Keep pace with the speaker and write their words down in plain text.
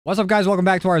What's up, guys? Welcome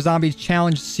back to our Zombies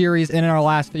Challenge series. And in our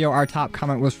last video, our top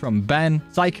comment was from Ben.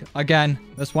 Psych, again.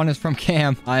 This one is from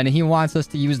Cam, and he wants us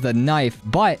to use the knife.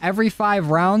 But every 5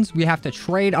 rounds, we have to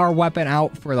trade our weapon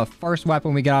out for the first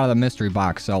weapon we get out of the mystery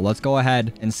box. So let's go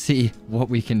ahead and see what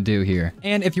we can do here.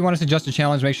 And if you want to suggest a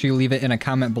challenge, make sure you leave it in a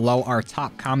comment below. Our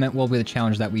top comment will be the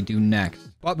challenge that we do next.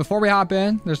 But before we hop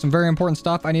in, there's some very important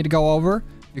stuff I need to go over.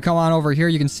 You come on over here,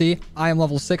 you can see I am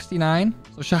level 69.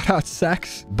 So shout out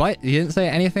Sex. But he didn't say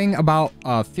anything about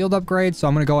field upgrade. So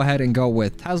I'm going to go ahead and go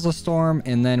with Tesla Storm.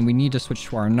 And then we need to switch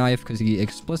to our knife because he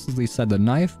explicitly said the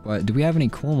knife. But do we have any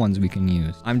cool ones we can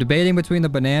use? I'm debating between the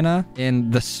banana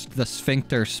and the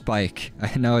sphincter spike.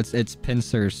 I know it's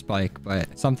pincer spike,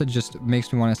 but something just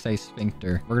makes me want to say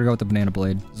sphincter. We're going to go with the banana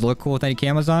blade. Does it look cool with any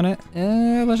cameras on it?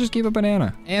 Let's just keep a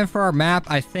banana. And for our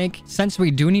map, I think since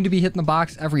we do need to be hitting the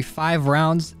box every 5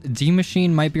 rounds,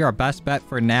 D-Machine might be our best bet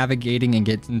for navigating and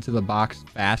get into the box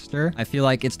faster. I feel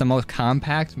like it's the most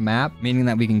compact map, meaning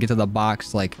that we can get to the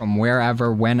box like from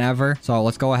wherever, whenever. So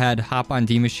let's go ahead, hop on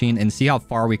D-Machine and see how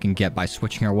far we can get by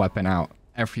switching our weapon out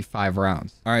every 5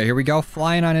 rounds. All right, here we go.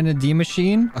 Flying on into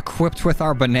D-Machine, equipped with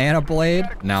our banana blade.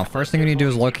 Now, first thing we need to do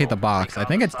is locate the box. I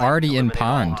think it's already in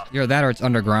pond. Either that or it's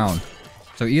underground.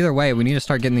 So either way, we need to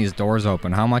start getting these doors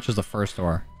open. How much is the first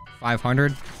door?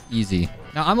 500? Easy.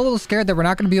 Now, I'm a little scared that we're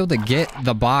not going to be able to get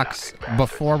the box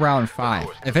before round 5.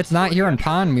 If it's not here in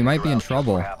pond, we might be in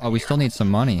trouble. Oh, we still need some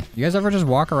money. You guys ever just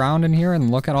walk around in here and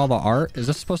look at all the art? Is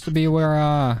this supposed to be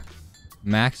where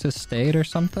Maxis stayed or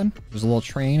something? There's a little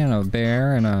train and a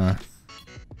bear and a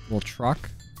little truck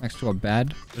next to a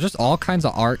bed. There's just all kinds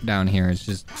of art down here. It's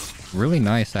just really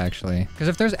nice, actually. Because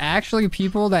if there's actually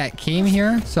people that came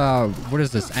here, so what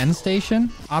is this, End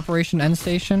Station? Operation End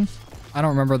Station? I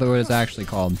don't remember what it's actually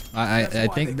called. I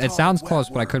think it sounds close,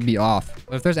 but I could be off.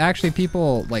 But if there's actually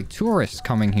people, like tourists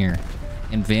coming here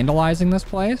and vandalizing this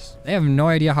place, they have no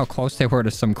idea how close they were to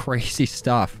some crazy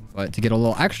stuff. But to get a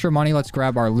little extra money, let's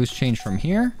grab our loose change from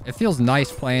here. It feels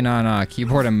nice playing on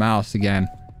keyboard and mouse again.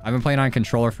 I've been playing on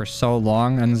controller for so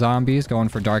long on Zombies, going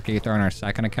for Dark Aether on our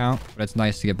second account. But it's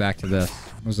nice to get back to this.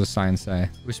 What does this sign say?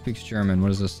 Who speaks German? What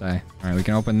does this say? All right, we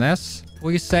can open this.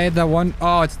 We say the one...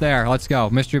 Oh, it's there. Let's go.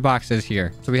 Mystery box is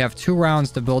here. So we have 2 rounds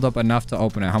to build up enough to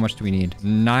open it. How much do we need?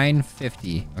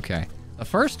 950. Okay. The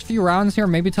first few rounds here,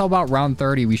 maybe till about round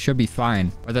 30, we should be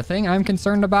fine. But the thing I'm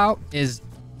concerned about is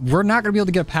we're not going to be able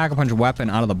to get a Pack-a-Punch weapon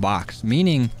out of the box,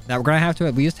 meaning that we're going to have to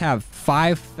at least have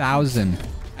 5,000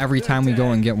 every time we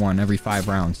go and get one every 5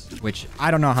 rounds, which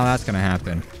I don't know how that's going to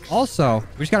happen. Also,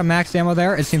 we just got a max ammo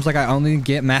there. It seems like I only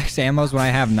get max ammos when I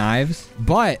have knives,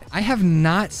 but I have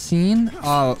not seen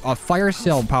a fire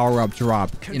sale power-up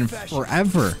drop in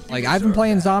forever. Like, I've been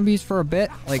playing Zombies for a bit.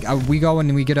 Like, we go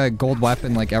and we get a gold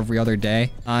weapon like every other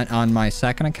day on my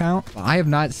second account. But I have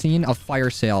not seen a fire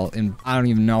sale in I don't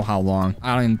even know how long.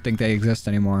 I don't even think they exist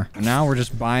anymore. And now we're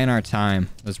just buying our time.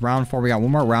 This round 4, we got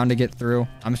one more round to get through.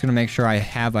 I'm just going to make sure I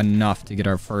have enough to get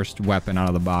our first weapon out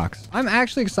of the box. I'm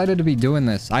actually excited to be doing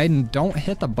this. I don't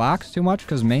hit the box too much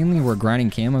because mainly we're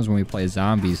grinding camos when we play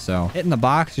Zombies. So hitting the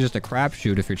box is just a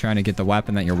crapshoot if you're trying to get the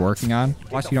weapon that you're working on.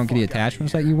 Plus, you don't get the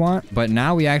attachments that you want. But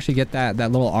now we actually get that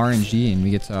little RNG and we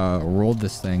get to roll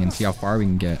this thing and see how far we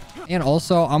can get. And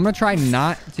also, I'm going to try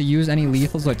not to use any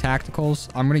lethals or tacticals.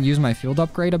 I'm going to use my field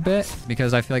upgrade a bit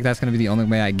because I feel like that's going to be the only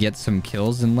way I get some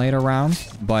kills in later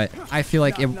rounds. But I feel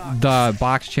like the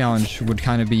box challenge would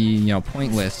kind of be, you know,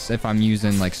 pointless if I'm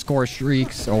using like score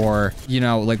streaks or, you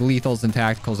know, like lethals and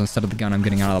tacticals instead of the gun I'm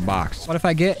getting out of the box. But if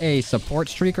I get a support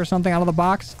streak or something out of the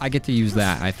box, I get to use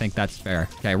that. I think that's fair.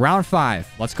 Okay, round 5.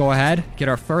 Let's go ahead. Get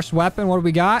our first weapon. What do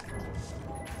we got?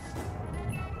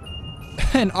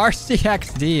 An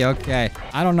RCXD. Okay.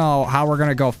 I don't know how we're going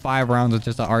to go 5 rounds with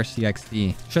just an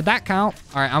RCXD. Should that count?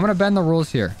 All right, I'm going to bend the rules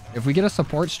here. If we get a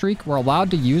support streak, we're allowed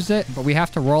to use it, but we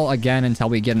have to roll again until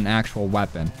we get an actual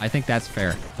weapon. I think that's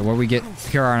fair. So what we get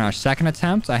here on our second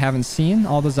attempt, I haven't seen.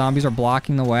 All the zombies are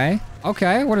blocking the way.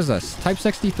 Okay, what is this? Type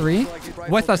 63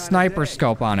 with a sniper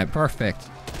scope on it. Perfect.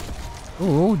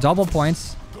 Ooh, double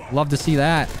points. Love to see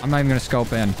that. I'm not even going to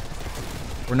scope in.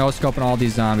 We're no scoping all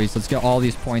these zombies. Let's get all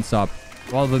these points up.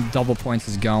 While the double points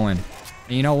is going.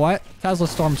 And you know what? Tesla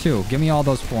Storm 2. Give me all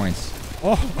those points.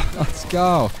 Oh, let's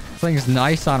go. This thing's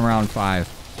nice on round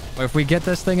 5. But if we get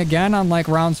this thing again on like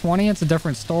round 20, it's a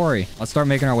different story. Let's start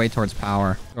making our way towards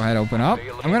power. Go ahead, open up.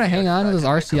 I'm going to hang on to this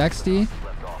RCXD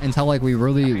until like we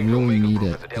really need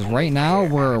it. Because right now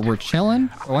we're chilling.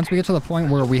 But once we get to the point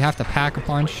where we have to pack a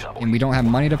punch and we don't have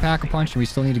money to pack a punch and we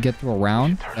still need to get through a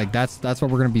round, like that's what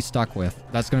we're gonna be stuck with.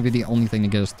 That's gonna be the only thing to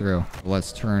get us through.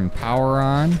 Let's turn power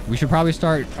on. We should probably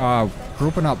start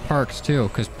grouping up perks too,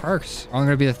 because perks are only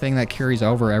gonna be the thing that carries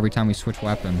over every time we switch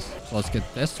weapons. So let's get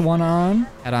this one on.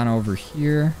 Head on over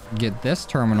here. Get this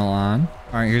terminal on.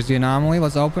 All right, here's the anomaly.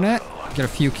 Let's open it. Get a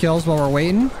few kills while we're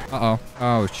waiting. Uh-oh.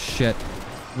 Oh, shit.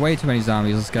 Way too many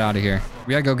zombies. Let's get out of here.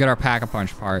 We gotta go get our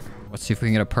pack-a-punch part. Let's see if we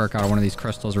can get a perk out of one of these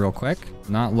crystals real quick.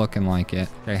 Not looking like it.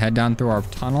 Okay, head down through our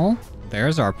tunnel.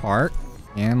 There's our part.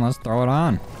 And let's throw it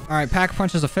on. All right,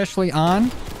 pack-a-punch is officially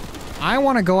on. I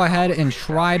want to go ahead and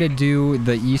try to do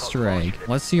the Easter egg.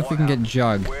 Let's see if we can get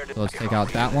Jug. So let's take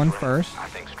out that one first.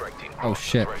 Oh,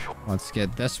 shit. Let's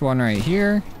get this one right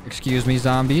here. Excuse me,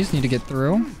 zombies. Need to get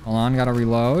through. Hold on, gotta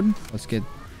reload. Let's get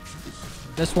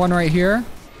this one right here.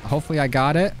 Hopefully I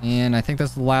got it. And I think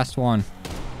that's the last one.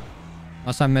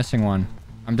 Unless I'm missing one.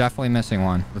 I'm definitely missing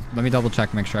one. Let me double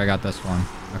check, make sure I got this one.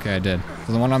 Okay, I did.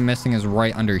 So the one I'm missing is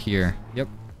right under here. Yep.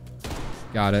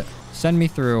 Got it. Send me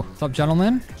through. What's up,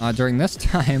 gentlemen? During this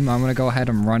time, I'm gonna go ahead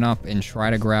and run up and try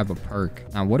to grab a perk.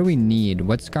 Now, what do we need?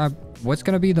 What's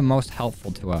gonna be the most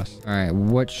helpful to us? All right,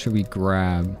 what should we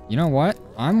grab? You know what?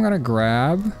 I'm gonna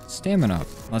grab stamina.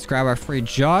 Let's grab our free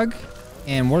Jug.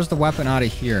 And where's the weapon out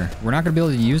of here? We're not gonna be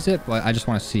able to use it, but I just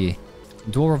want to see.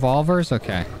 Dual revolvers?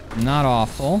 Okay. Not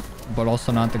awful, but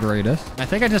also not the greatest. I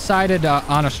think I decided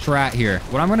on a strat here.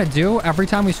 What I'm going to do every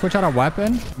time we switch out a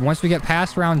weapon, once we get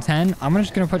past round 10, I'm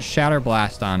just going to put Shatter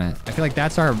Blast on it. I feel like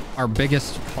that's our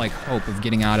biggest like hope of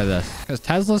getting out of this. Because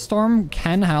Tesla Storm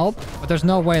can help, but there's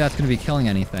no way that's going to be killing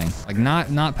anything. Like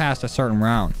not past a certain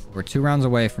round. We're 2 rounds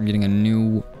away from getting a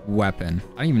new weapon.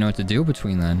 I don't even know what to do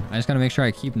between then. I just gotta make sure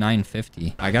I keep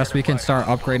 950. I guess we can start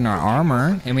upgrading our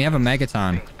armor. And we have a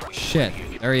Megaton. Shit.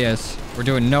 There he is. We're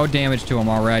doing no damage to him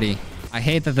already. I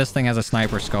hate that this thing has a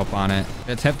sniper scope on it.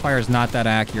 Its hip fire is not that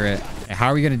accurate. Hey, how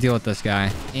are we gonna deal with this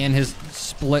guy? And his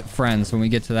split friends when we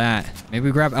get to that. Maybe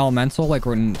we grab Elemental like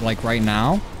right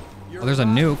now. Oh, there's a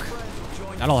nuke.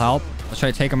 That'll help. Let's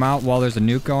try to take him out while there's a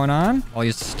nuke going on. While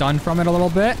he's stunned from it a little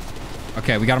bit.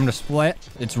 Okay, we got him to split.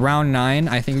 It's round 9.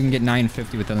 I think we can get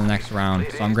 950 within the next round.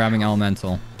 So I'm grabbing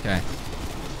Elemental. Okay.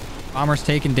 Bomber's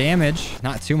taking damage.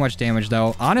 Not too much damage,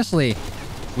 though. Honestly,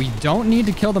 we don't need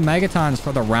to kill the Megatons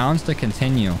for the rounds to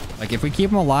continue. Like, if we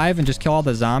keep them alive and just kill all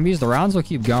the zombies, the rounds will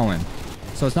keep going.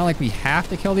 So it's not like we have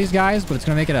to kill these guys, but it's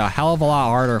going to make it a hell of a lot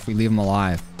harder if we leave them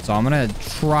alive. So I'm going to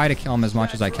try to kill them as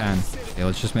much as I can. Okay,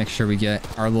 let's just make sure we get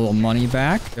our little money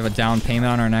back. We have a down payment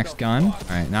on our next gun. All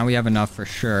right, now we have enough for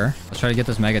sure. Let's try to get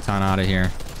this Megaton out of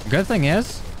here. The good thing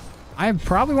is, I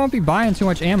probably won't be buying too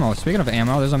much ammo. Speaking of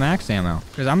ammo, there's a max ammo.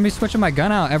 Because I'm going to be switching my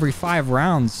gun out every 5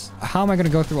 rounds. How am I going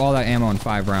to go through all that ammo in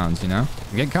 5 rounds, you know?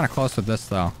 We're getting kind of close with this,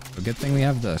 though. So good thing we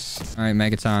have this. All right,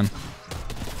 Megaton.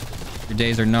 Your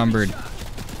days are numbered.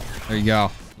 There you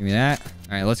go. Give me that.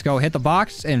 All right, let's go hit the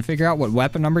box and figure out what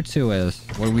weapon number 2 is.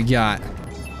 What do we got?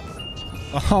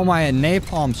 Oh my, a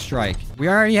Napalm Strike. We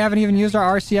already haven't even used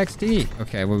our RCXD.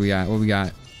 Okay, what do we got? What do we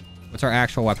got? What's our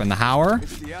actual weapon? The Howler?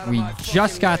 We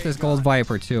just got this Gold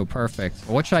Viper too. Perfect.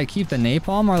 What should I keep? The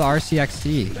Napalm or the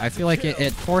RCXD? I feel like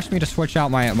it forced me to switch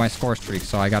out my score streak,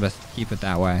 so I gotta keep it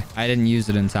that way. I didn't use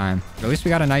it in time. But at least we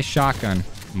got a nice shotgun.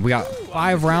 We got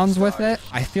 5 rounds with it.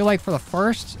 I feel like for the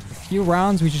first few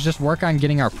rounds, we should just work on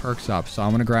getting our perks up. So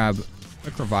I'm gonna grab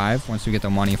Quick Revive once we get the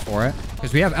money for it.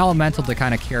 Because we have Elemental to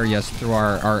kind of carry us through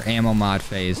our ammo mod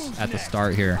phase at the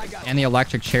start here. And the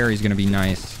Electric Cherry is gonna be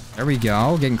nice. There we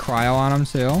go. Getting cryo on him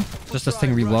too. Just this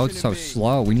thing reloads so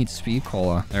slow. We need speed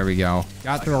cola. There we go.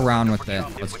 Got through a round with it.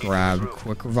 Let's grab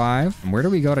Quick Revive. And where do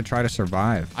we go to try to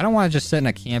survive? I don't want to just sit in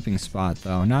a camping spot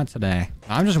though. Not today.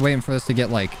 I'm just waiting for this to get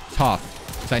like tough.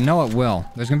 Because I know it will.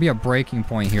 There's going to be a breaking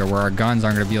point here where our guns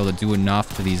aren't going to be able to do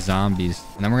enough to these zombies.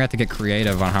 And then we're going to have to get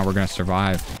creative on how we're going to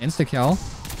survive. Insta-kill.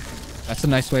 That's a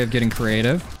nice way of getting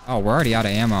creative. Oh, we're already out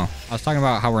of ammo. I was talking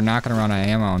about how we're not going to run out of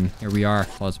ammo, and here we are.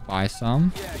 So let's buy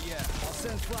some.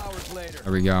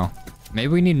 There we go.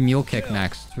 Maybe we need Mule Kick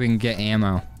next so we can get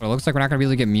ammo. But it looks like we're not going to be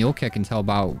able to get Mule Kick until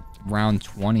about round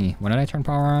 20. When did I turn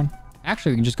power on?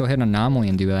 Actually, we can just go hit an Anomaly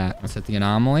and do that. Let's hit the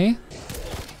Anomaly.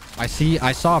 I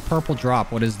saw a purple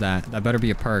drop. What is that? That better be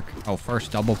a perk. Oh,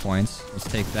 first double points. Let's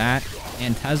take that.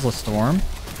 And Tesla Storm.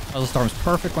 Tesla Storm's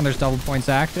perfect when there's double points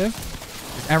active.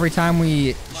 Every time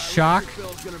we shock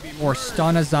or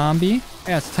stun a zombie,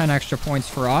 that's 10 extra points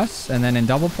for us. And then in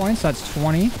double points, that's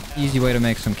 20. Easy way to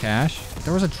make some cash.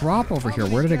 There was a drop over here.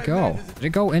 Where did it go? Did it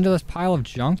go into this pile of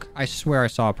junk? I swear I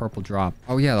saw a purple drop.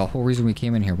 Oh yeah, the whole reason we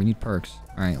came in here. We need perks.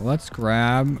 All All right, let's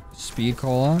grab Speed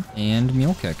Cola and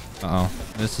Mule Kick. Uh-oh.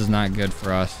 This is not good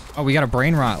for us. Oh, we got a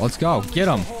Brain Rot. Let's go. Get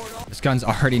him. This gun's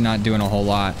already not doing a whole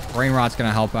lot. Brain Rot's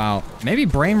gonna help out. Maybe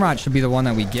Brain Rot should be the one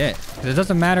that we get. Because it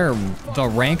doesn't matter the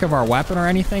rank of our weapon or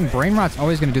anything. Brain Rot's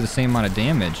always gonna do the same amount of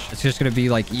damage. It's just gonna be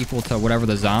like equal to whatever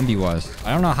the zombie was.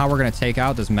 I don't know how we're gonna take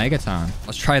out this Megaton.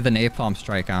 Let's try the Napalm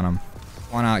Strike on him.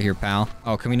 Come on out here, pal.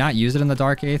 Oh, can we not use it in the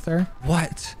Dark Aether?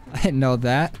 What? I didn't know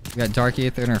that. We got Dark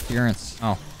Aether interference.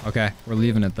 Oh, okay. We're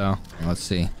leaving it though. Let's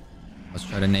see. Let's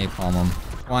try to Napalm him.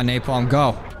 Come on, Napalm,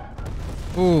 go.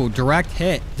 Ooh, direct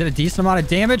hit. Did a decent amount of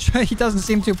damage. He doesn't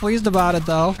seem too pleased about it,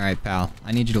 though. All right, pal.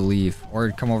 I need you to leave.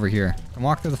 Or come over here. Come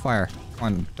walk through the fire. Come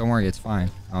on. Don't worry. It's fine.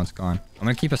 Oh, it's gone. I'm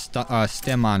going to keep a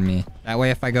stim on me. That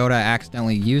way, if I go to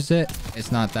accidentally use it,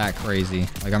 it's not that crazy.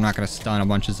 Like, I'm not going to stun a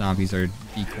bunch of zombies or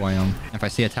decoy them. If I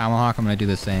see a Tomahawk, I'm going to do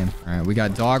the same. All right, we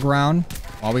got Dog Round.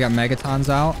 While we got Megatons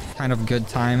out, kind of good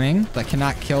timing. I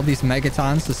cannot kill these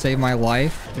Megatons to save my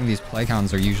life. I think these Plague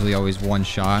Hounds are usually always one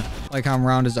shot. Plague Hound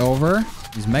round is over.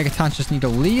 These Megatons just need to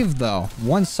leave, though.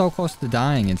 One's so close to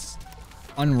dying. It's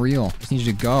unreal. Just need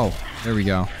you to go. There we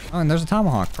go. Oh, and there's a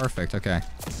Tomahawk. Perfect. Okay.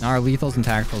 Now our lethals and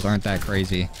tacticals aren't that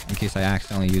crazy in case I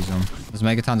accidentally use them. This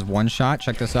Megaton's one shot.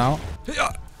 Check this out.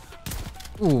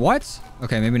 Ooh, what?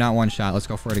 Okay, maybe not one shot. Let's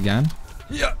go for it again.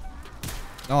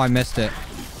 Oh, I missed it.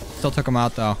 Still took him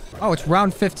out, though. Oh, it's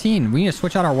round 15. We need to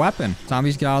switch out our weapon.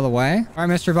 Zombies, get out of the way. All right,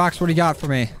 Mystery Box, what do you got for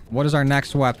me? What is our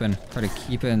next weapon? Try to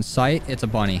keep it in sight. It's a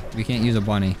bunny. We can't use a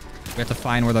bunny. We have to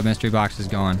find where the Mystery Box is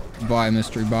going. Bye,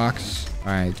 Mystery Box.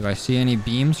 All right, do I see any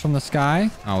beams from the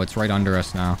sky? Oh, it's right under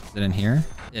us now. Is it in here?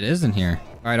 It is in here.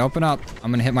 All right, open up.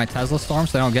 I'm going to hit my Tesla Storm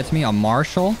so they don't get to me. A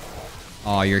Marshall.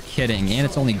 Oh, you're kidding. And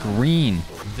it's only green.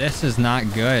 This is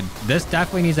not good. This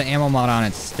definitely needs an ammo mod on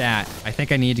its stat. I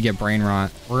think I need to get Brain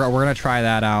Rot. We're going to try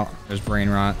that out. There's Brain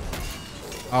Rot.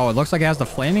 Oh, it looks like it has the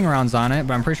flaming rounds on it,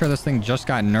 but I'm pretty sure this thing just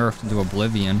got nerfed into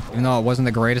oblivion. Even though it wasn't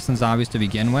the greatest in zombies to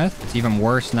begin with, it's even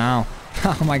worse now.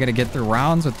 How am I going to get through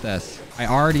rounds with this? I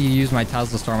already used my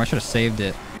Tesla Storm. I should have saved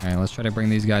it. All right, let's try to bring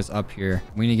these guys up here.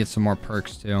 We need to get some more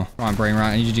perks, too. Come on, Brain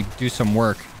Rot. I need you to do some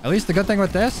work. At least the good thing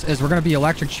with this is we're going to be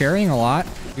electric cherrying a lot.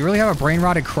 You really have a Brain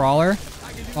Rotted Crawler?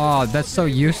 Oh, that's so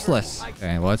useless.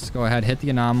 Okay, let's go ahead, hit the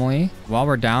anomaly. While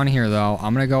we're down here, though,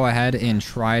 I'm going to go ahead and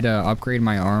try to upgrade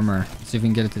my armor. Let's see if we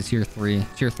can get it to tier 3.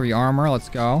 Tier 3 armor, let's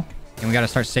go. And we got to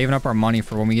start saving up our money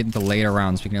for when we get into later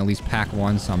rounds. We can at least pack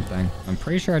one something. I'm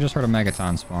pretty sure I just heard a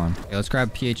Megaton spawn. Okay, let's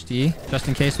grab PhD just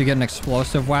in case we get an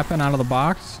explosive weapon out of the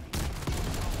box.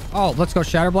 Oh, let's go.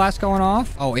 Shatter Blast going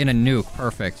off. Oh, in a nuke.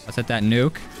 Perfect. Let's hit that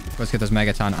nuke. Let's get this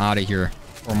Megaton out of here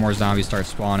before more zombies start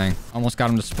spawning. Almost got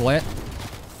him to split.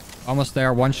 Almost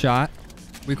there. One shot.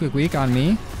 Weak on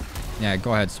me. Yeah,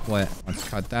 go ahead. Split. Let's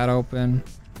cut that open.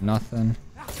 Nothing.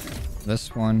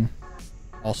 This one.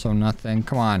 Also nothing.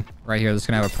 Come on. Right here. This is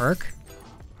going to have a perk.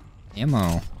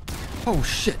 Ammo. Oh,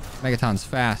 shit. Megaton's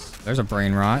fast. There's a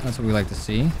Brain Rot. That's what we like to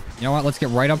see. You know what? Let's get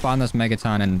right up on this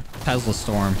Megaton and Tesla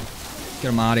Storm. Get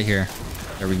him out of here.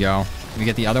 There we go. Can we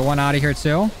get the other one out of here,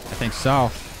 too? I think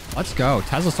so. Let's go.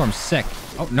 Tesla Storm's sick.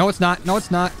 Oh, no, it's not. No,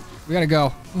 it's not. We got to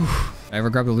go. Oof. Did I ever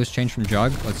grab the loose change from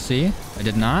Jug? Let's see. I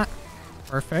did not.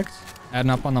 Perfect. Adding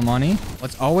up on the money.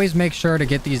 Let's always make sure to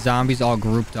get these zombies all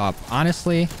grouped up.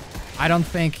 Honestly, I don't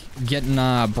think getting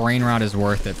a Brain Rot is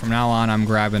worth it. From now on, I'm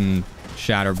grabbing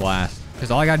Shatter Blast.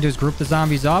 Because all I got to do is group the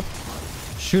zombies up,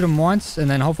 shoot them once, and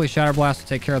then hopefully Shatter Blast will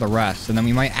take care of the rest. And then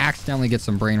we might accidentally get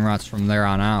some Brain Rots from there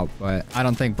on out. But I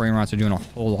don't think Brain Rots are doing a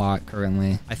whole lot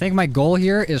currently. I think my goal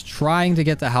here is trying to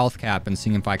get the health cap and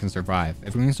seeing if I can survive.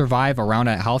 If we can survive around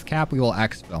that health cap, we will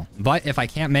exfil. But if I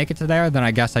can't make it to there, then I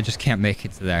guess I just can't make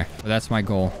it to there. But that's my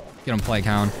goal. Get him, Plague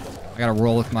Hound. I gotta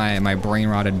roll with my Brain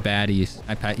Rotted baddies.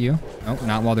 I pet you? Nope,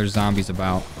 not while there's zombies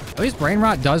about. At least Brain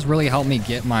Rot does really help me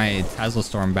get my Tesla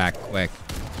Storm back quick.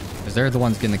 Because they're the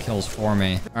ones getting the kills for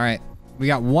me. All right. We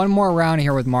got one more round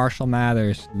here with Marshall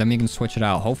Mathers. Then we can switch it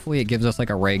out. Hopefully it gives us like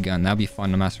a ray gun. That'd be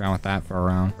fun to mess around with that for a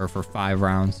round. Or for 5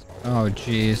 rounds. Oh,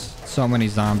 geez. So many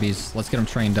zombies. Let's get them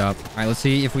trained up. All right, let's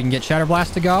see if we can get Shatter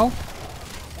Blast to go.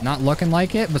 Not looking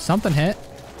like it, but something hit.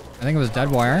 I think it was Dead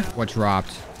Wire. What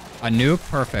dropped? A nuke?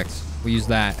 Perfect. We'll use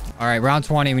that. All right, round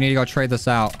 20. We need to go trade this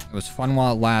out. It was fun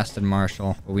while it lasted,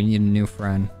 Marshall. But we need a new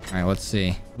friend. All right, let's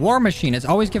see. War Machine. It's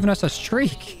always giving us a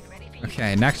streak.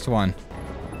 Okay, next one.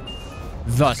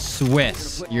 The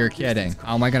Swiss. You're kidding.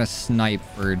 How am I going to snipe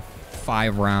for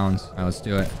 5 rounds? All right, let's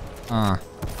do it.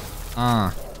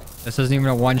 This isn't even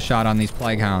a one-shot on these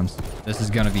Plague Hounds. This is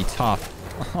going to be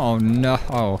tough. Oh,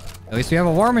 no. At least we have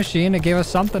a War Machine. It gave us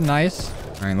something nice.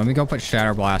 All right, let me go put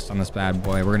Shatter Blast on this bad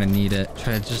boy. We're going to need it.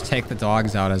 Try to just take the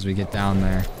dogs out as we get down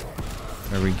there.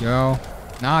 There we go.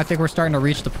 Now I think we're starting to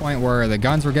reach the point where the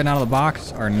guns we're getting out of the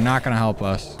box are not going to help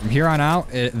us. From here on out,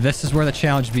 this is where the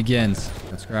challenge begins.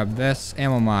 Let's grab this.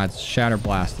 Ammo mods. Shatter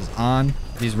Blast is on.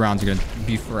 These rounds are going to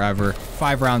be forever.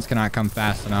 5 rounds cannot come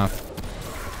fast enough.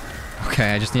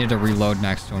 Okay, I just needed to reload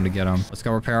next to him to get him. Let's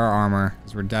go repair our armor,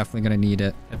 because we're definitely going to need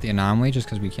it. Hit the anomaly just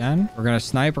because we can. We're going to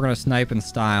snipe. We're going to snipe in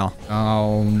style.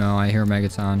 Oh, no. I hear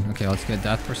Megaton. Okay, let's get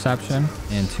Death Perception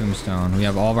and Tombstone. We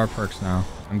have all of our perks now.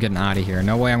 I'm getting out of here.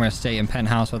 No way I'm going to stay in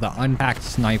Penthouse with an unpacked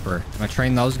sniper. I'm going to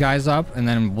train those guys up, and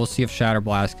then we'll see if Shatter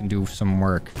Blast can do some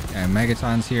work. Okay,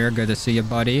 Megaton's here. Good to see you,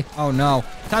 buddy. Oh, no.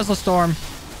 Tesla Storm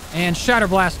and Shatter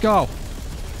Blast, go.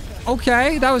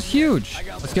 Okay, that was huge.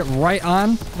 Let's get right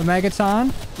on the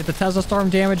Megaton. Get the Tesla Storm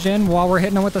damage in while we're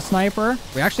hitting him with the sniper.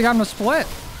 We actually got him to split.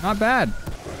 Not bad.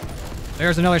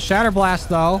 There's another Shatter Blast,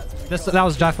 though. That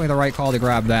was definitely the right call to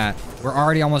grab that. We're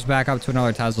already almost back up to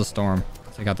another Tesla Storm.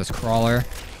 So I got this crawler.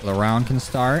 So the round can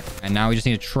start. And now we just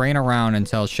need to train around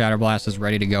until Shatter Blast is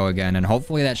ready to go again. And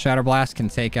hopefully that Shatter Blast can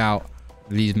take out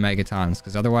these Megatons,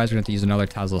 because otherwise we're going to have to use another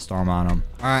Tesla Storm on them.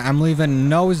 All right, I'm leaving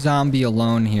no zombie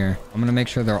alone here. I'm going to make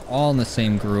sure they're all in the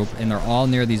same group and they're all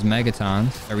near these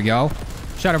Megatons. There we go.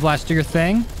 Shatter Blast, do your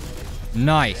thing.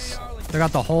 Nice. They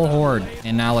got the whole horde.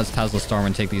 And now let's Tesla Storm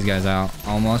and take these guys out.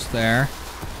 Almost there.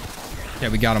 Okay,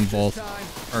 we got them both.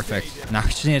 Perfect. Now we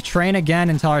just need to train again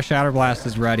until our Shatter Blast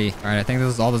is ready. All right, I think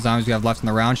this is all the zombies we have left in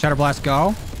the round. Shatter Blast,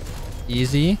 go.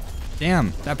 Easy.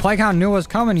 Damn, that Plague Hound knew it was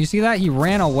coming. You see that? He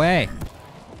ran away.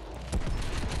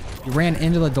 He ran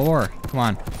into the door. Come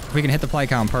on. If we can hit the Plague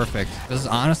Hound, perfect. This is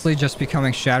honestly just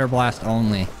becoming Shatter Blast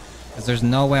only. Because there's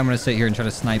no way I'm going to sit here and try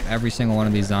to snipe every single one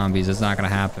of these zombies. It's not going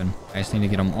to happen. I just need to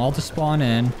get them all to spawn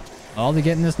in. All to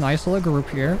get in this nice little group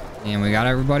here. And we got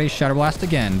everybody Shatter Blast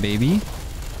again, baby.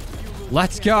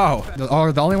 Let's go.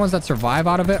 The only ones that survive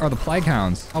out of it are the Plague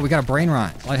Hounds. Oh, we got a Brain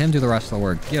Rot. Let him do the rest of the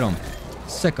work. Get him.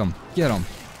 Sick him. Get him.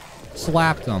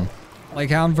 Slapped him. Plague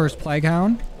Hound versus Plague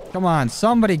Hound. Come on,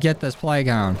 somebody get this Plague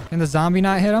Hound. Can the zombie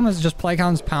not hit him? Is it just Plague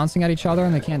Hounds pouncing at each other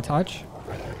and they can't touch?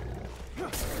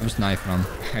 I'm just knifing him.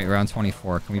 All right, round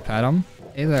 24. Can we pet him?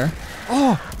 Hey there.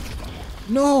 Oh!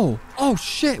 No! Oh,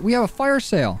 shit! We have a fire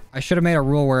sale. I should have made a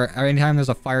rule where anytime there's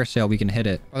a fire sale, we can hit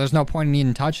it. Or there's no point in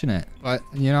even touching it. But,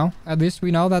 you know, at least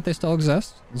we know that they still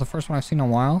exist. It's the first one I've seen in a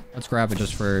while. Let's grab it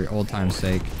just for old time's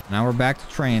sake. Now we're back to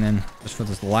training. Just for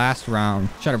this last round.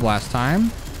 Shatter Blast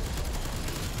time.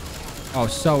 Oh,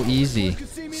 so easy.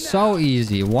 So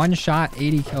easy. One shot,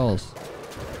 80 kills.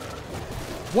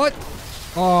 What?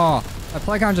 Oh, that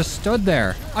Plague Hound just stood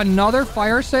there. Another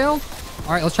fire sale?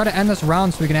 All right, let's try to end this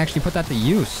round so we can actually put that to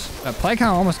use. That Plague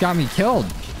Hound almost got me killed.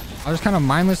 I was kind of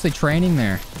mindlessly training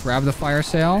there. Grab the fire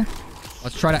sale.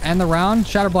 Let's try to end the round.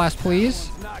 Shatter Blast, please.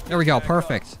 There we go.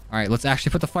 Perfect. All right, let's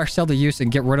actually put the fire sale to use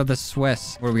and get rid of the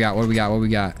Swiss. What do we got? What do we got? What do we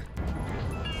got?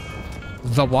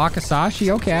 The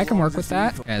Wakasashi. Okay, I can work with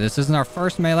that. Okay, this isn't our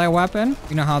first melee weapon.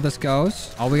 You know how this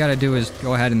goes. All we got to do is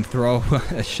go ahead and throw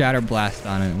a Shatter Blast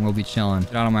on it and we'll be chilling.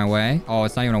 Get out of my way. Oh,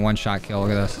 it's not even a one-shot kill.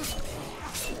 Look at this.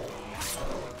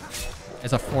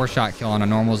 It's a 4-shot kill on a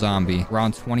normal zombie.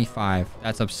 Round 25.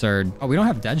 That's absurd. Oh, we don't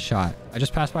have Deadshot. I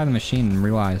just passed by the machine and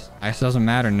realized. I guess it doesn't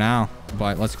matter now.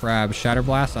 But let's grab Shatter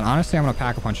Blast. And honestly, I'm going to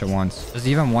Pack-a-Punch at once. Is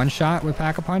it even one shot with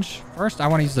Pack-a-Punch? First, I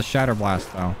want to use the Shatter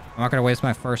Blast, though. I'm not going to waste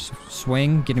my first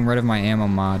swing getting rid of my ammo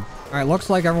mod. All right, looks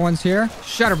like everyone's here.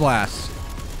 Shatter Blast.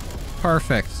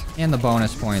 Perfect. And the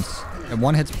bonus points. It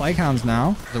one hits Plague Hounds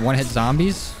now. Does it one hit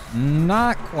zombies?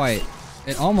 Not quite.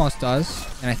 It almost does.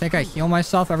 And I think I heal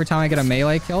myself every time I get a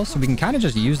melee kill. So we can kind of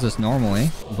just use this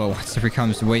normally. But once it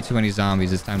becomes way too many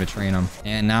zombies, it's time to train them.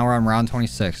 And now we're on round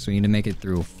 26. So we need to make it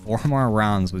through 4 more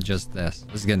rounds with just this.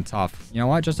 This is getting tough. You know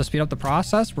what? Just to speed up the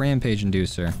process, Rampage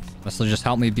Inducer. This will just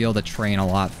help me be able to train a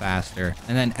lot faster.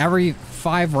 And then every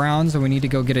 5 rounds that we need to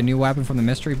go get a new weapon from the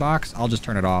mystery box, I'll just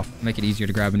turn it off. Make it easier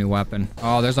to grab a new weapon.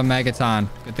 Oh, there's a Megaton.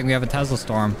 Good thing we have a Tesla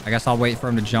Storm. I guess I'll wait for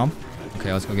him to jump.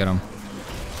 Okay, let's go get him.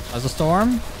 Tesla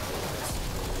Storm.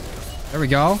 There we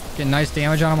go. Getting nice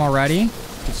damage on him already.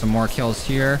 Get some more kills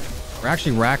here. We're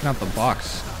actually racking up the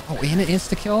bucks. Oh, and an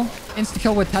insta-kill?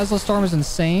 Insta-kill with Tesla Storm is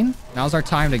insane. Now's our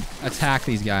time to attack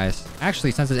these guys.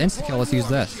 Actually, since it's insta-kill, let's use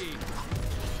this.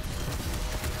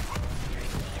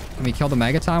 Can we kill the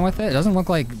Megaton with it? It doesn't look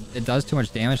like it does too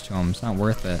much damage to him. It's not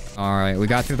worth it. All right, we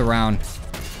got through the round.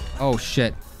 Oh,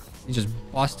 shit. He just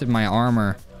busted my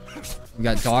armor. We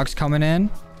got dogs coming in.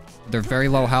 They're very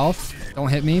low health. Don't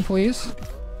hit me, please.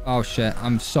 Oh, shit.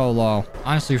 I'm so low.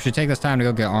 Honestly, we should take this time to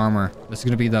go get armor. This is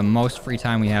going to be the most free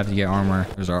time we have to get armor.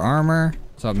 There's our armor.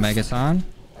 What's up, Megaton?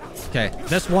 Okay,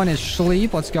 this one is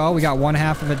sleep. Let's go. We got one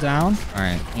half of it down. All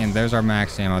right, and there's our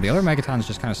max ammo. The other Megaton's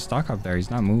just kind of stuck up there.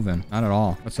 He's not moving. Not at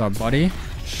all. What's up, buddy?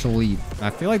 Sleep. I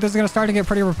feel like this is going to start to get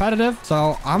pretty repetitive.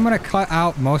 So I'm going to cut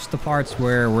out most of the parts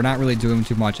where we're not really doing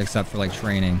too much except for like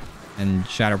training and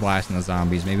shatter blasting the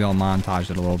zombies. Maybe I'll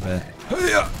montage it a little bit.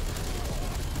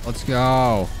 Let's go.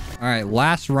 All right,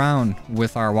 last round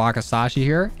with our Wakasashi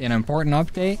here. An important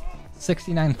update.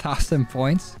 69,000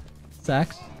 points.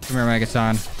 Sex. Come here,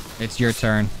 Megaton. It's your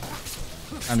turn.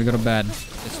 Time to go to bed.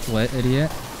 It's split,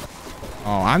 idiot.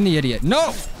 Oh, I'm the idiot.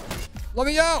 No! Let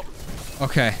me out!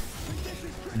 Okay.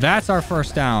 That's our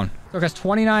first down. Took us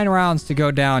 29 rounds to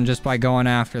go down just by going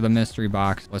after the mystery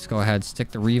box. Let's go ahead, stick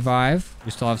the revive.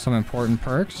 We still have some important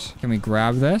perks. Can we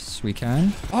grab this? We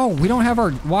can. Oh, we don't have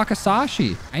our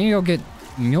Wakasashi. I need to go get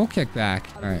Mule Kick back.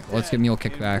 All right, let's get Mule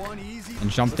Kick back. And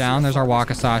jump down. There's our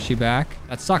Wakasashi back.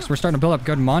 That sucks. We're starting to build up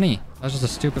good money. That was just a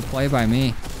stupid play by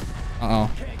me.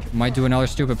 Uh-oh. Might do another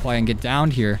stupid play and get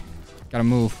downed here. Gotta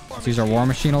move. Let's use our war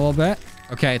machine a little bit.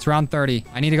 Okay, it's round 30.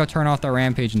 I need to go turn off that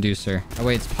Rampage Inducer. That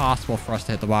way it's possible for us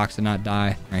to hit the box and not die.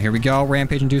 All right, here we go.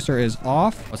 Rampage Inducer is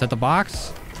off. Let's hit the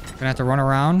box. Gonna have to run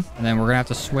around, and then we're gonna have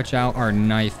to switch out our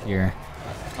knife here.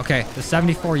 Okay, the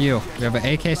 74U. We have an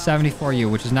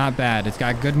AK-74U, which is not bad. It's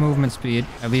got good movement speed.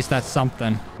 At least that's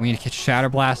something. We need to get Shatter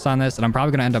Blast on this, and I'm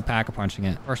probably gonna end up Pack-a-Punching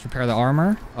it. First, repair the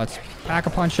armor. Let's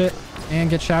Pack-a-Punch it and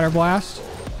get Shatter Blast.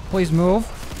 Please move.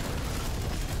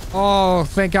 Oh,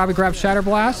 thank God we grabbed Shatter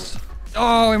Blast.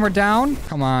 Oh, and we're down.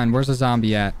 Come on, where's the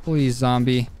zombie at? Please,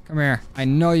 zombie. Come here. I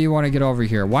know you want to get over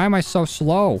here. Why am I so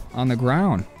slow on the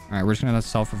ground? All right, we're just gonna let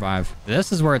self-revive.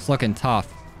 This is where it's looking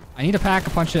tough. I need to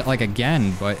Pack-a-Punch it like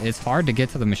again, but it's hard to get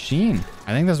to the machine.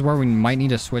 I think this is where we might need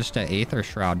to switch to Aether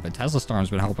Shroud, but Tesla Storm's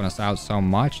been helping us out so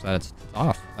much that it's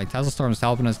tough. Like, Tesla Storm's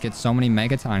helping us get so many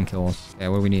Megaton kills. Okay,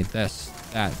 what do we need? This,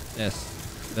 that,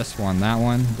 this one, that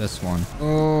one, this one.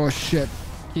 Oh, shit.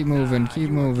 Keep moving, keep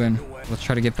moving. Let's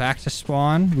try to get back to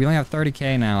spawn. We only have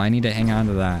 30k now. I need to hang on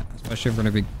to that, especially if we're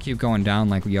gonna keep going down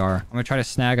like we are. I'm gonna try to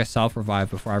snag a self-revive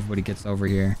before everybody gets over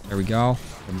here. There we go.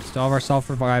 We still have our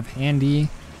self-revive handy.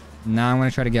 Now I'm going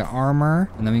to try to get armor,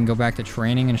 and then we can go back to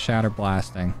training and shatter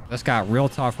blasting. This got real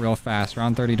tough real fast.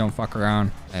 Round 30, don't fuck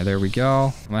around. Okay, there we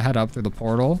go. I'm going to head up through the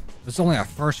portal. This is only our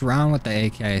first round with the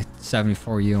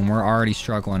AK-74U, and we're already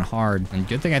struggling hard. And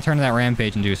good thing I turned that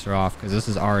Rampage Inducer off, because this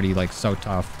is already, like, so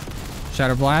tough.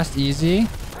 Shatter Blast, easy.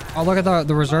 Oh, look at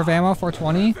the reserve ammo,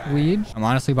 420. Weed. I'm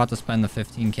honestly about to spend the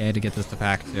 15k to get this to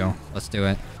pack too. Let's do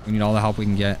it. We need all the help we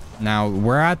can get. Now,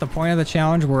 we're at the point of the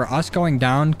challenge where us going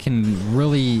down can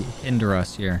really hinder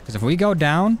us here. Because if we go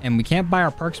down and we can't buy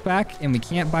our perks back and we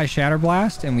can't buy Shatter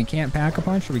Blast and we can't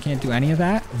Pack-a-Punch or we can't do any of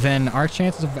that, then our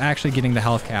chances of actually getting the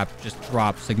health cap just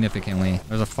drop significantly.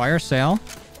 There's a fire sale.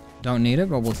 Don't need it,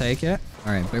 but we'll take it.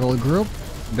 All right, big old group,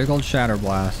 big old Shatter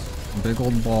Blast. Big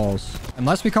old balls.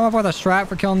 Unless we come up with a strat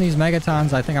for killing these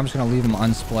Megatons, I think I'm just going to leave them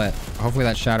unsplit. Hopefully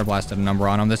that Shatter Blast did a number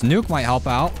on them. This nuke might help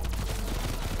out.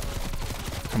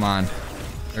 Come on.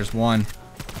 There's one.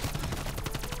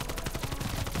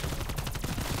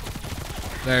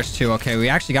 There's two. Okay, we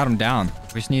actually got them down.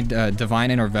 We just need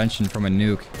divine intervention from a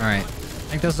nuke. All right.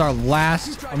 I think this is our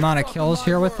last amount of kills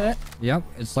here with it. Yep.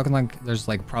 It's looking like there's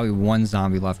like probably one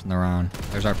zombie left in the round.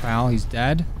 There's our pal. He's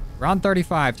dead. Round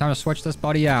 35. Time to switch this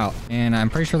buddy out. And I'm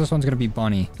pretty sure this one's going to be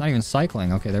Bunny. It's not even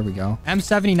cycling. Okay, there we go.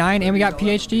 M79, and we got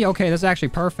PhD. Okay, this is actually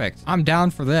perfect. I'm down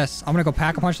for this. I'm going to go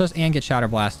Pack-a-Punch this and get Shatter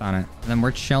Blast on it. And then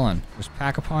we're chilling. There's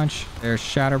Pack-a-Punch. There's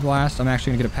Shatter Blast. I'm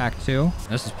actually going to get a pack too.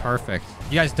 This is perfect.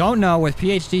 You guys don't know, with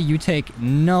PhD, you take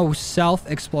no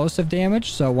self-explosive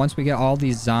damage. So once we get all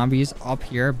these zombies up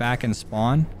here back in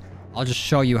spawn, I'll just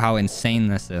show you how insane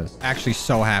this is. Actually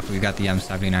so happy we got the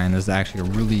M79. This is actually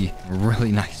a really,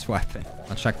 really nice weapon.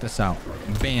 Let's check this out.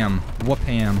 Bam.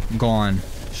 Whoop-ham. Gone.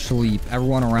 Sleep.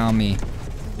 Everyone around me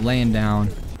laying down.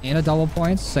 And a double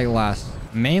points. Say less.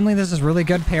 Mainly this is really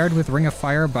good paired with Ring of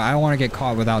Fire, but I don't want to get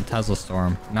caught without Tesla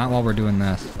Storm. Not while we're doing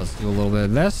this. Let's do a little bit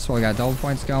of this. So we got double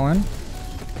points going.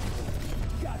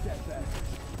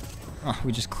 Oh,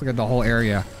 we just cleared the whole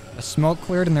area. The smoke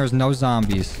cleared and there's no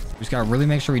zombies. We just gotta really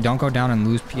make sure we don't go down and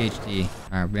lose PhD.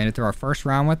 All right, we made it through our first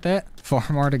round with it. 4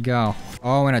 more to go.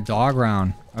 Oh, and a dog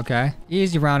round. Okay.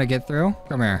 Easy round to get through.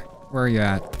 Come here. Where are you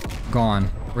at? Gone.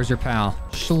 Where's your pal?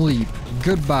 Sleep.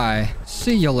 Goodbye.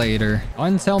 See you later.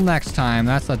 Until next time.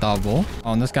 That's a double.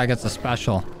 Oh, and this guy gets a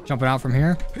special. Jumping out from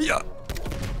here. Yeah.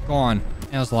 Gone.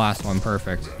 And that was the last one.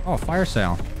 Perfect. Oh, fire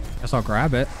sale. Guess I'll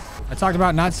grab it. I talked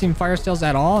about not seeing fire sales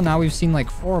at all. Now we've seen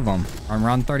like 4 of them. On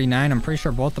round 39, I'm pretty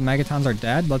sure both the Megatons are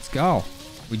dead. Let's go.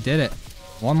 We did it.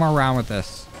 One more round with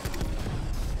this.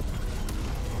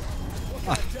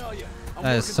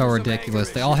 That is so ridiculous.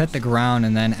 They all hit the ground,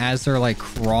 and then as they're like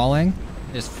crawling,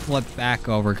 just flip back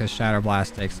over because Shatter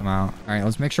Blast takes them out. All right,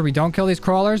 let's make sure we don't kill these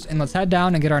crawlers, and let's head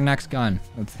down and get our next gun.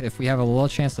 If we have a little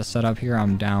chance to set up here,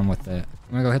 I'm down with it.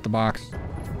 I'm gonna go hit the box.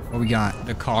 What we got?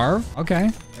 The Carve? Okay.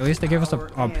 At least they gave us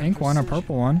a pink one, a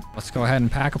purple one. Let's go ahead and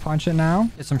pack a punch it now.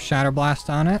 Get some Shatter Blast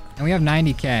on it. And we have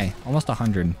 90k. Almost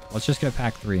 100. Let's just get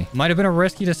pack 3. Might have been a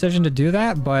risky decision to do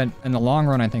that, but in the long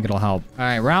run, I think it'll help. All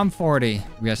right, round 40.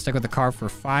 We gotta stick with the Carve for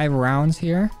 5 rounds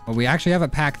here. But we actually have a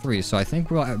pack 3, so I think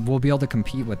we'll be able to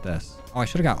compete with this. Oh, I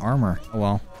should have got armor. Oh,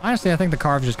 well. Honestly, I think the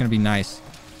Carve is just gonna be nice.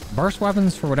 Burst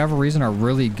weapons, for whatever reason, are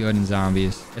really good in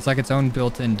zombies. It's like its own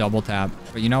built-in double tap.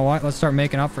 But you know what? Let's start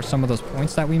making up for some of those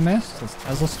points that we missed. Let's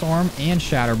Tesla Storm and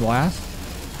Shatter Blast.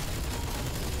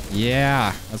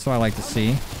 Yeah, that's what I like to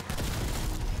see.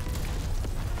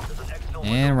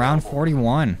 And round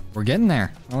 41. We're getting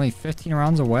there. Only 15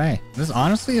 rounds away. This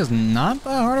honestly is not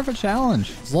that hard of a challenge.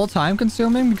 It's a little time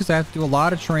consuming because I have to do a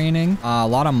lot of training, a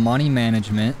lot of money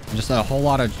management, and just a whole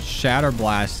lot of shatter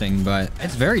blasting, but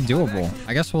it's very doable.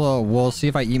 I guess we'll see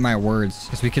if I eat my words,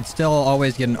 because we could still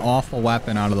always get an awful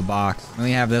weapon out of the box. We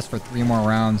only have this for 3 more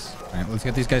rounds. All right, let's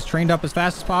get these guys trained up as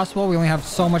fast as possible. We only have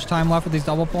so much time left with these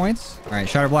double points. All right,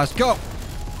 Shatter Blast, go!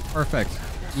 Perfect.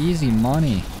 Easy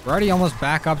money. We're already almost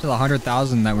back up to the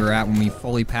 100,000 that we were at when we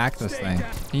fully packed this thing.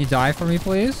 Can you die for me,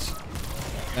 please?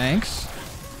 Thanks.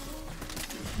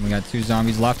 We got 2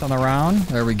 zombies left on the round.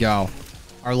 There we go.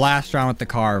 Our last round with the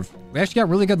Carve. We actually got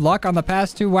really good luck on the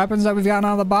past 2 weapons that we've gotten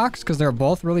out of the box because they're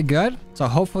both really good. So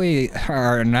hopefully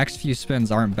our next few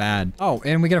spins aren't bad. Oh,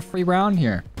 and we get a free round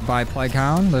here. By Plague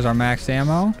Hound. There's our max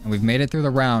ammo. And we've made it through the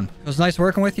round. It was nice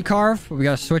working with you, Carve, but we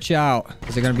got to switch you out.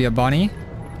 Is it going to be a bunny?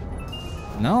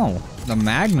 No, the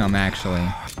Magnum, actually.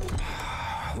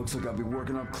 Looks like I'll be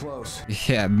working up close.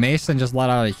 Yeah, Mason just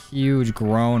let out a huge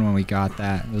groan when we got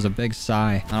that. It was a big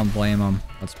sigh. I don't blame him.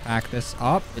 Let's pack this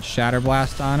up, get Shatter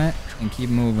Blast on it, and keep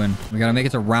moving. We gotta make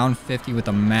it to round 50 with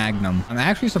the Magnum. I'm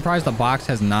actually surprised the box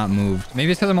has not moved.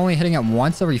 Maybe it's because I'm only hitting it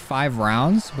once every 5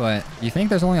 rounds, but you think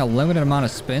there's only a limited amount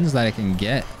of spins that it can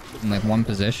get in like one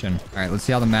position. All right, let's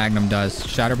see how the Magnum does.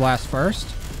 Shatter Blast first.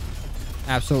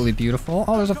 Absolutely beautiful.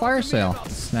 Oh, there's a fire sale.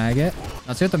 Let's snag it.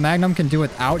 Let's see what the Magnum can do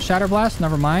without Shatter Blast.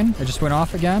 Never mind. It just went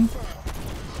off again.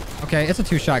 Okay, it's a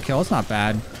 2-shot kill. It's not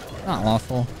bad. Not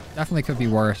awful. Definitely could be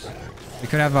worse. We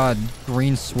could have a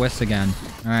green Swiss again.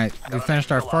 All right, we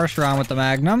finished our first round with the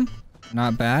Magnum.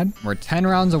 Not bad. We're 10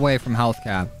 rounds away from health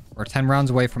cap. We're 10 rounds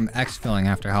away from X-filling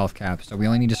after health cap, so we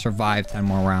only need to survive 10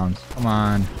 more rounds. Come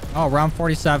on. Oh, round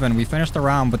 47. We finished the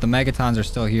round, but the Megatons are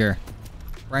still here.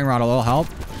 Brain Rot, a little help.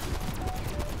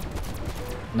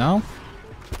 No?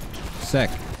 Sick.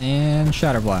 And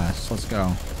Shatter Blast. Let's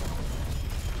go.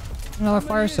 Another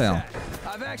fire sale.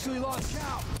 I've actually lost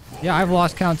count. Yeah, I've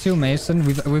lost count too, Mason.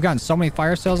 We've gotten so many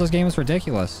fire sales this game. It's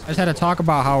ridiculous. I just had to talk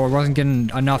about how we wasn't getting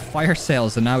enough fire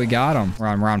sales, and now we got them. We're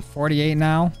on round 48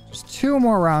 now. Just 2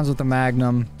 more rounds with the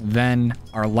Magnum. Then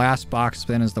our last box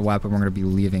spin is the weapon we're going to be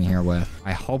leaving here with.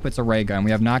 I hope it's a ray gun.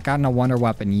 We have not gotten a wonder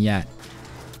weapon yet.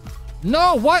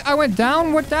 No, what? I went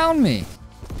down? What downed me?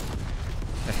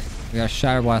 We got a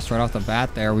Shatter Blast right off the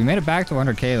bat there. We made it back to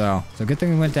 100k though. So good thing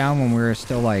we went down when we were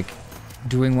still like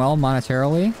doing well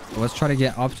monetarily. But let's try to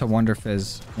get up to Wonder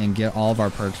Fizz and get all of our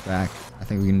perks back. I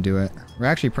think we can do it. We're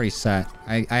actually pretty set.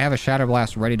 I have a Shatter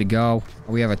Blast ready to go.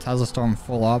 We have a Tesla Storm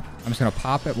full up. I'm just going to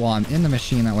pop it while I'm in the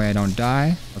machine. That way I don't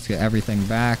die. Let's get everything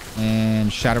back.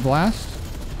 And Shatter Blast.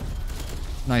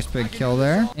 Nice big kill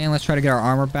there. And let's try to get our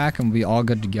armor back and we'll be all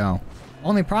good to go.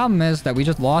 Only problem is that we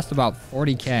just lost about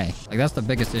 40k. Like, that's the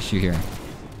biggest issue here.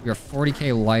 We are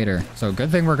 40k lighter. So good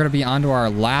thing we're going to be onto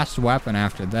our last weapon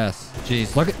after this.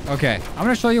 Jeez, look at... Okay, I'm going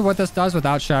to show you what this does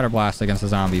without Shatter Blast against a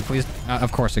zombie. Please...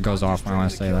 of course it goes off when I want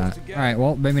to say that. All right,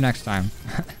 well, maybe next time.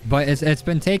 But it's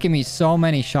been taking me so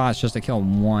many shots just to kill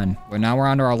one. But now we're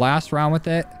onto our last round with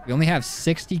it. We only have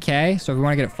 60k. So if we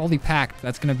want to get it fully packed,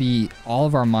 that's going to be all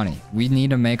of our money. We need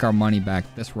to make our money back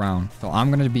this round. So I'm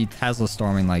going to be Tesla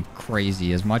storming like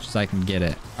crazy as much as I can get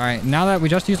it. All right, now that we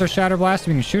just used our Shatter Blast,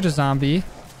 we can shoot a zombie.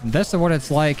 This is what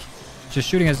it's like just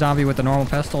shooting a zombie with a normal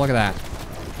pistol. Look at that.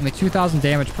 Only 2,000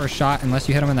 damage per shot. Unless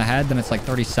you hit him in the head, then it's like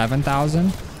 37,000,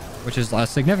 which is a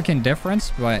significant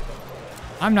difference, but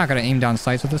I'm not going to aim down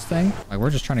sights with this thing. Like,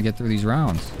 we're just trying to get through these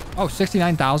rounds. Oh,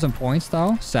 69,000 points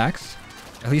though. Sex.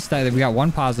 At least we got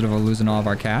one positive of losing all of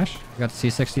our cash. We got to see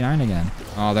 69 again.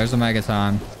 Oh, there's a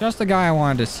Megaton. Just the guy I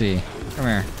wanted to see. Come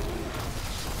here.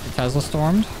 The Tesla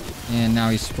stormed, and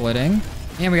now he's splitting.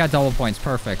 And we got double points.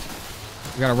 Perfect.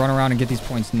 We gotta run around and get these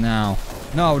points now.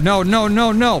 No, no, no,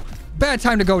 no, no. Bad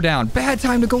time to go down. Bad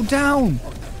time to go down.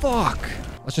 Fuck.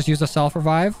 Let's just use the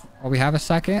self-revive. While we have a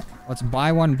second, let's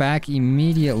buy one back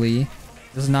immediately.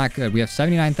 This is not good. We have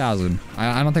 79,000.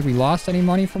 I don't think we lost any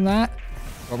money from that,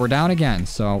 but we're down again.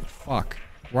 So fuck.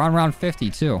 We're on round 50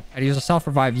 too. I had to use a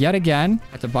self-revive yet again.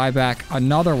 I have to buy back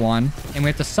another one. And we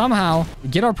have to somehow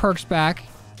get our perks back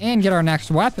and get our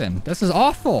next weapon. This is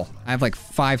awful. I have like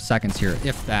 5 seconds here,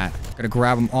 if that. Gotta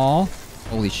grab them all.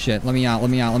 Holy shit. Let me out.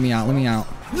 Let me out. Let me out. Let me out.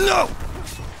 No!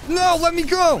 No, let me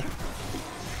go!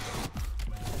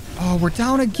 Oh, we're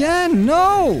down again.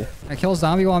 No! Can I kill a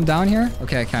zombie while I'm down here?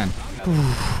 Okay, I can.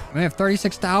 We have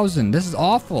 36,000. This is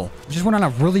awful. We just went on a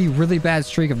really, really bad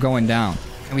streak of going down.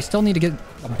 And we still need to get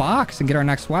a box and get our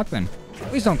next weapon.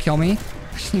 Please don't kill me.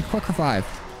 I just need quick revive.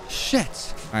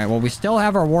 Shit. All right, well, we still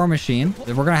have our war machine.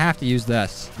 We're going to have to use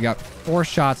this. We got 4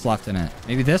 shots left in it.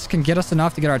 Maybe this can get us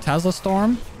enough to get our Tesla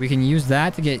Storm. We can use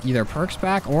that to get either perks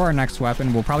back or our next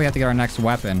weapon. We'll probably have to get our next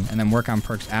weapon and then work on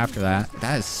perks after that.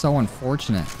 That is so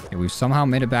unfortunate. Okay, we've somehow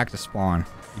made it back to spawn.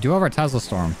 We do have our Tesla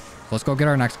Storm. So let's go get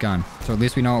our next gun. So at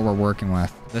least we know what we're working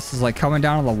with. This is like coming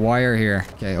down to the wire here.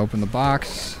 Okay, open the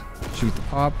box. Shoot the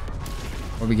pup.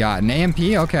 What we got? An AMP?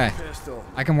 Okay.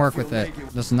 I can work with it.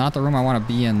 This is not the room I want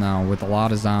to be in, though, with a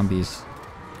lot of zombies.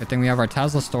 Good thing we have our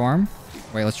Tesla Storm.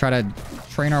 Wait, let's try to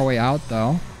train our way out,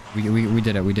 though. We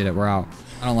did it. We did it. We're out.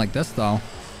 I don't like this, though.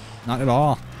 Not at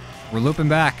all. We're looping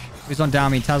back. Please don't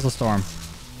down me, Tesla Storm.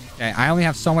 Okay, I only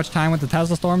have so much time with the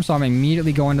Tesla Storm, so I'm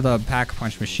immediately going to the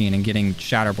Pack-a-Punch machine and getting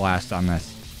Shatter Blast on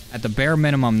this. At the bare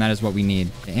minimum, that is what we need.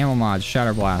 Okay, ammo mods,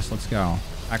 Shatter Blast. Let's go.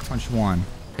 Pack-a-Punch 1.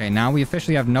 Okay, now we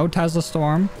officially have no Tesla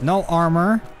Storm, no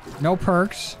armor, no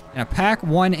perks, and a pack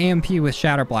 1 AMP with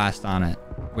Shatter Blast on it,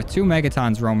 with 2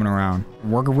 Megatons roaming around.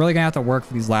 We're really gonna have to work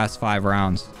for these last 5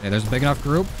 rounds. Okay, there's a big enough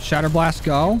group. Shatter Blast,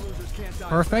 go.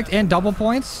 Perfect, and double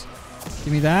points.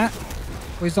 Give me that.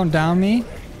 Please don't down me.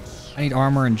 I need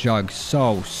armor and jug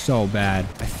so bad.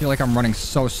 I feel like I'm running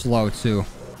so slow too.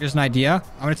 Here's an idea.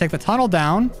 I'm gonna take the tunnel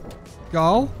down.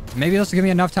 Go. Maybe this will give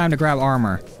me enough time to grab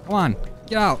armor. Come on,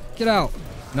 get out, get out.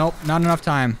 Nope, not enough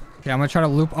time. Okay, I'm gonna try to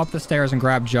loop up the stairs and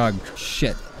grab Jug.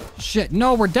 Shit. Shit,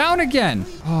 no, we're down again.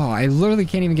 Oh, I literally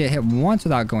can't even get hit once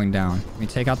without going down. Let me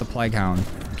take out the Plague Hound.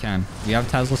 We can. We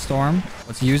have Tesla Storm.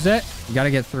 Let's use it. We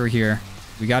gotta get through here.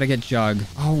 We gotta get Jug.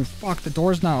 Oh, fuck, the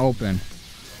door's not open.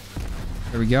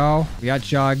 There we go. We got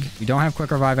Jug. We don't have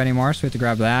Quick Revive anymore, so we have to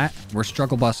grab that. We're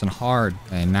struggle busting hard.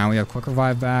 Okay, now we have Quick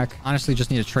Revive back. Honestly,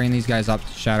 just need to train these guys up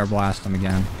to Shatter Blast them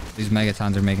again. These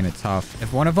Megatons are making it tough.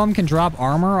 If one of them can drop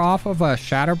armor off of a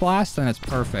Shatter Blast, then it's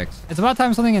perfect. It's about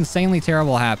time something insanely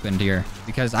terrible happened here,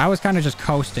 because I was kind of just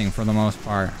coasting for the most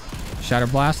part. Shatter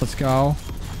Blast, let's go.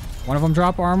 One of them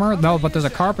drop armor? No, but there's a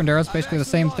Carpenter. It's basically the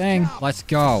same thing. Let's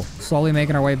go. Slowly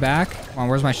making our way back. Come on,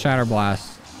 where's my Shatter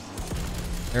Blast?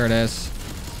 There it is.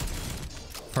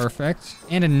 Perfect.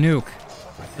 And a nuke.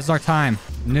 This is our time.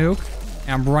 Nuke.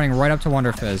 And I'm running right up to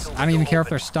Wonder Fizz. I don't even care if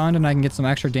they're stunned and I can get some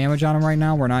extra damage on them right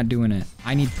now. We're not doing it.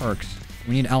 I need perks.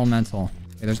 We need Elemental.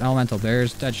 Okay, there's Elemental.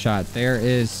 There's Deadshot. There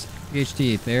is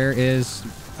PhD. There is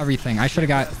everything. I should have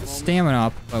got Stamina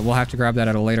up, but we'll have to grab that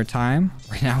at a later time.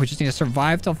 Right now, we just need to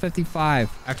survive till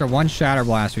 55. After one Shatter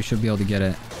Blast, we should be able to get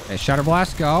it. Okay, Shatter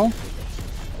Blast, go.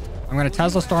 I'm going to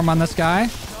Tesla Storm on this guy.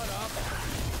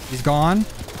 He's gone.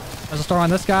 Tesla Storm on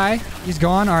this guy. He's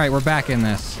gone. All right, we're back in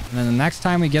this. And then the next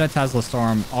time we get a Tesla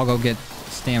Storm, I'll go get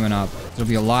Stamina up. It'll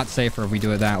be a lot safer if we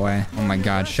do it that way. Oh my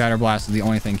god, Shatter Blast is the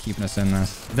only thing keeping us in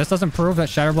this. If this doesn't prove that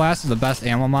Shatter Blast is the best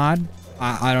ammo mod,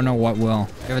 I don't know what will.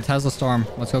 We have a Tesla Storm.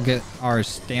 Let's go get our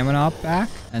Stamina up back.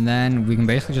 And then we can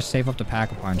basically just save up to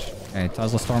Pack-a-Punch. Okay,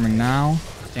 Tesla Storming now.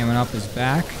 Stamina up is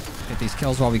back. Get these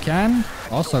kills while we can.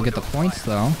 Also get the points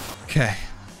though. Okay.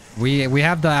 We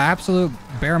have the absolute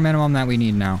bare minimum that we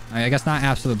need now. I guess not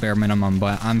absolute bare minimum,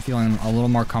 but I'm feeling a little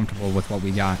more comfortable with what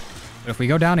we got. But if we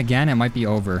go down again, it might be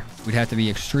over. We'd have to be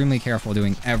extremely careful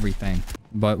doing everything.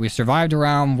 But we survived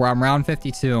around, we're on round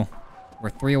 52. We're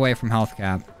 3 away from health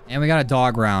cap. And we got a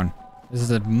dog round. This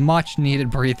is a much needed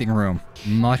breathing room.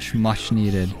 Much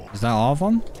needed. Is that all of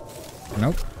them?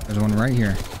 Nope. There's one right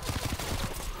here.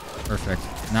 Perfect.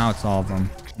 Now it's all of them.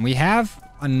 We have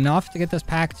enough to get this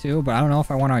pack too, but I don't know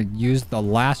if I want to use the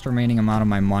last remaining amount of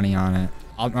my money on it.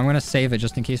 I'm going to save it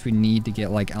just in case we need to get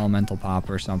like Elemental Pop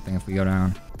or something if we go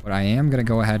down. But I am going to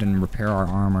go ahead and repair our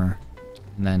armor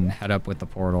and then head up with the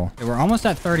portal. Okay, we're almost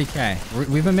at 30k.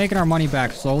 We've been making our money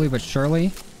back slowly but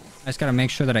surely. I just got to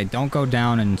make sure that I don't go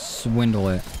down and swindle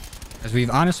it, because we've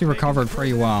honestly recovered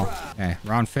pretty well. Okay,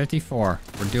 round 54.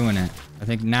 We're doing it. I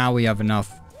think now we have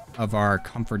enough of our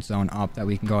comfort zone up that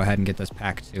we can go ahead and get this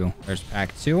pack 2. There's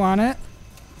pack 2 on it.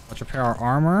 Let's repair our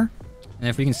armor. And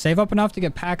if we can save up enough to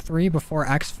get pack 3 before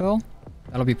exfil,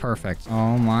 that'll be perfect.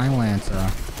 Oh my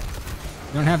Lanta.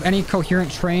 We don't have any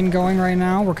coherent train going right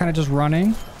now. We're kind of just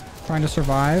running, trying to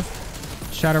survive.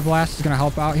 Shatter Blast is going to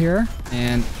help out here.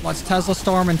 And let's Tesla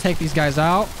Storm and take these guys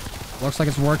out. Looks like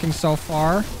it's working so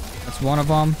far. That's one of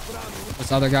them.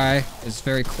 This other guy is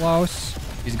very close.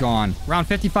 He's gone. Round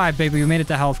 55, baby. We made it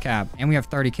to health cap. And we have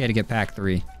 30k to get pack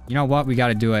 3. You know what? We got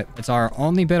to do it. It's our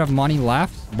only bit of money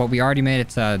left, but we already made it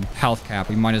to health cap.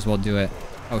 We might as well do it.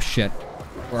 Oh, shit.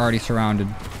 We're already surrounded.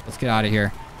 Let's get out of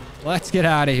here. Let's get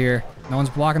out of here. No one's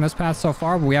blocking this path so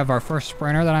far, but we have our first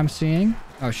sprinter that I'm seeing.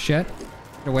 Oh, shit.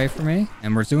 Get away from me.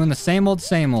 And we're doing the same old,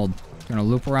 same old. Gonna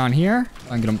loop around here. I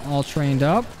can get them all trained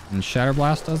up. And Shatter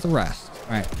Blast does the rest.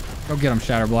 All right. Go get them,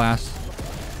 Shatter Blast.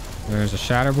 There's a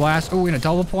Shatter Blast. Oh, we're gonna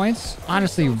double points.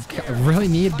 Honestly, we really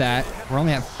need that. We're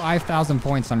only at 5,000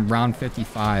 points on round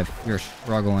 55. We're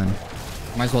struggling.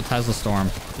 Might as well Tesla Storm.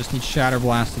 Just need Shatter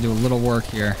Blast to do a little work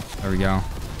here. There we go.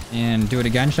 And do it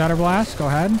again, Shatter Blast. Go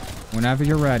ahead. Whenever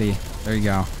you're ready. There you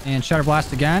go. And Shatter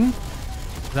Blast again.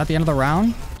 Is that the end of the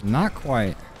round? Not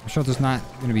quite. I'm sure there's not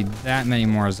going to be that many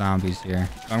more zombies here.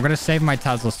 But I'm going to save my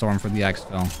Tesla Storm for the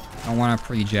exfil. I don't want to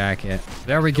pre-jack it.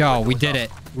 There we go. We did it.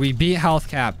 We beat health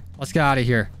cap. Let's get out of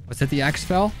here. Let's hit the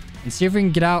exfil and see if we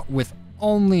can get out with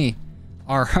only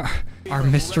our our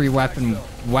mystery weapon.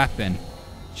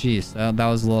 Jeez, that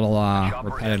was a little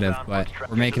repetitive, but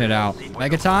we're making it out.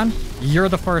 Megaton, you're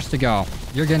the first to go.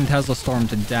 You're getting Tesla Storm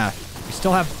to death. We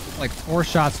still have like 4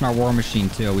 shots in our War Machine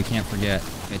too. We can't forget.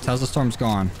 Okay, Tesla Storm's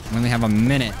gone. We only have a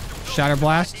minute. Shatter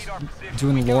Blast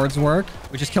doing the Lord's work.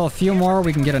 We just kill a few more.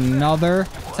 We can get another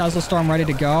Tesla Storm ready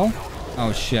to go.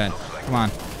 Oh shit. Come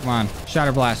on. Come on.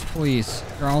 Shatter Blast, please.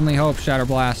 Your only hope, Shatter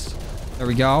Blast. There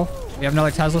we go. We have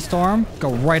another Tesla Storm.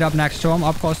 Go right up next to him,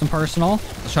 up close and personal.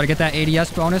 Let's try to get that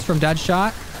ADS bonus from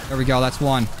Deadshot. There we go. That's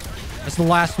one. That's the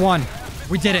last one.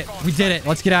 We did it. We did it.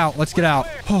 Let's get out. Let's get out.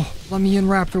 Oh, let me in,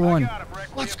 Raptor 1.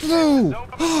 Let's go.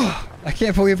 I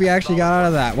can't believe we actually got out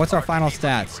of that. What's our final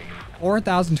stats?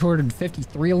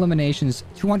 4,253 eliminations,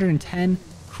 210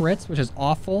 crits, which is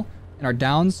awful. And our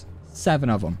downs, 7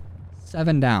 of them.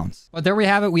 7 downs. But there we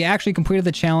have it. We actually completed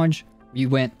the challenge. We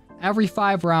went every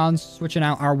 5 rounds, switching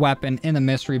out our weapon in the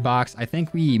mystery box. I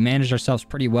think we managed ourselves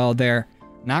pretty well there.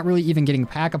 Not really even getting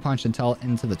Pack-a-Punch until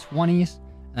into the 20s.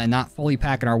 And not fully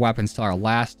packing our weapons till our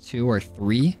last 2 or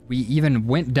 3. We even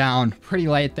went down pretty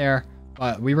late there,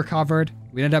 but we recovered.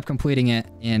 We ended up completing it,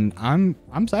 and I'm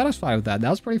satisfied with that. That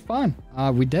was pretty fun.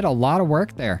 We did a lot of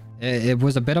work there. It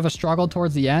was a bit of a struggle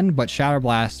towards the end, but Shatter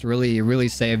Blast really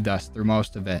saved us through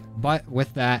most of it. But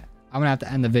with that, I'm gonna have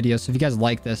to end the video. So if you guys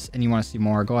like this and you want to see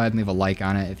more, go ahead and leave a like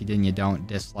on it. If you didn't, you don't.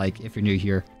 Dislike. If you're new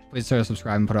here, please consider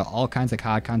subscribe and put out all kinds of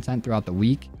COD content throughout the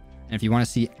week. And if you want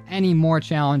to see any more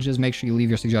challenges, make sure you leave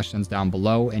your suggestions down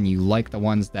below and you like the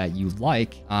ones that you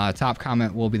like. Top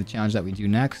comment will be the challenge that we do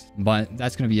next. But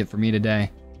that's going to be it for me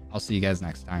today. I'll see you guys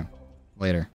next time. Later.